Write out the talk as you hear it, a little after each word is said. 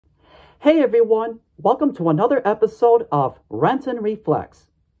Hey everyone, welcome to another episode of Renton Reflects.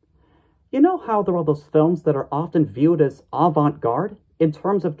 You know how there are those films that are often viewed as avant-garde in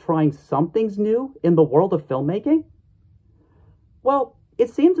terms of trying some things new in the world of filmmaking? Well, it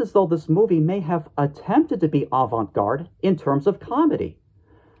seems as though this movie may have attempted to be avant-garde in terms of comedy.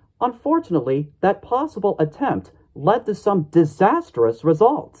 Unfortunately, that possible attempt led to some disastrous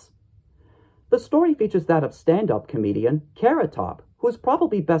results. The story features that of stand-up comedian Carrot Top, who is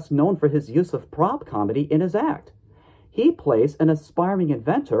probably best known for his use of prop comedy in his act. He plays an aspiring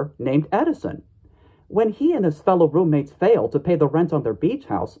inventor named Edison. When he and his fellow roommates fail to pay the rent on their beach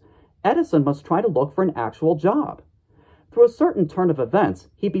house, Edison must try to look for an actual job. Through a certain turn of events,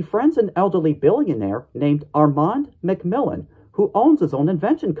 he befriends an elderly billionaire named Armand Macmillan, who owns his own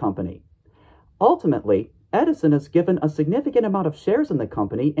invention company. Ultimately, Edison is given a significant amount of shares in the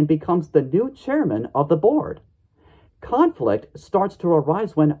company and becomes the new chairman of the board. Conflict starts to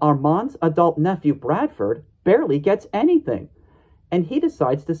arise when Armand's adult nephew Bradford barely gets anything, and he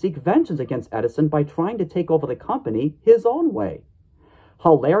decides to seek vengeance against Edison by trying to take over the company his own way.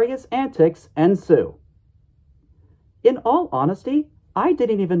 Hilarious antics ensue. In all honesty, I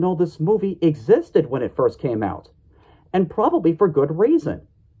didn't even know this movie existed when it first came out, and probably for good reason.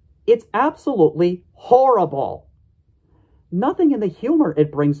 It's absolutely horrible. Nothing in the humor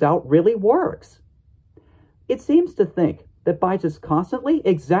it brings out really works. It seems to think that by just constantly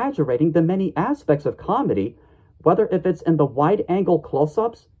exaggerating the many aspects of comedy, whether if it's in the wide-angle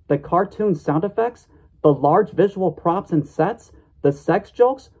close-ups, the cartoon sound effects, the large visual props and sets, the sex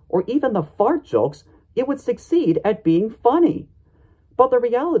jokes, or even the fart jokes, it would succeed at being funny. But the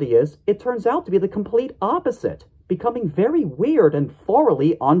reality is, it turns out to be the complete opposite, becoming very weird and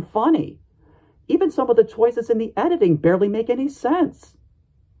thoroughly unfunny. Even some of the choices in the editing barely make any sense.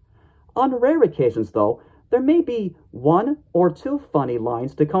 On rare occasions, though, there may be one or two funny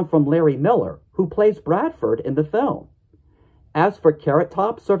lines to come from Larry Miller, who plays Bradford in the film. As for Carrot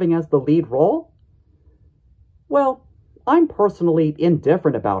Top serving as the lead role, well, I'm personally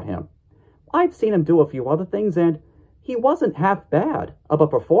indifferent about him. I've seen him do a few other things, and he wasn't half bad of a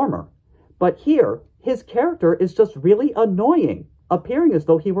performer. But here, his character is just really annoying, appearing as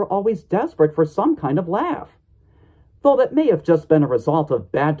though he were always desperate for some kind of laugh. Though that may have just been a result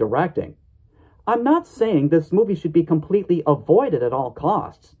of bad directing. I'm not saying this movie should be completely avoided at all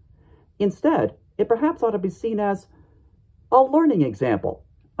costs. Instead, it perhaps ought to be seen as a learning example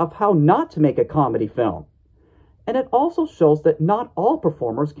of how not to make a comedy film. And it also shows that not all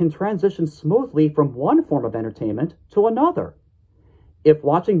performers can transition smoothly from one form of entertainment to another. If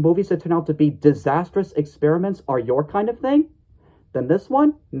watching movies that turn out to be disastrous experiments are your kind of thing, then this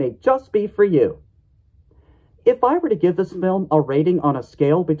one may just be for you. If I were to give this film a rating on a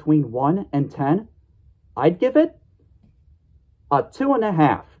scale between 1 and 10, I'd give it a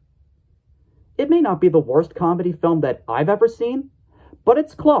 2.5. It may not be the worst comedy film that I've ever seen, but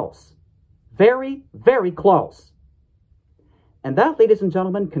it's close. Very, very close. And that, ladies and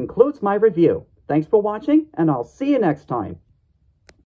gentlemen, concludes my review. Thanks for watching, and I'll see you next time.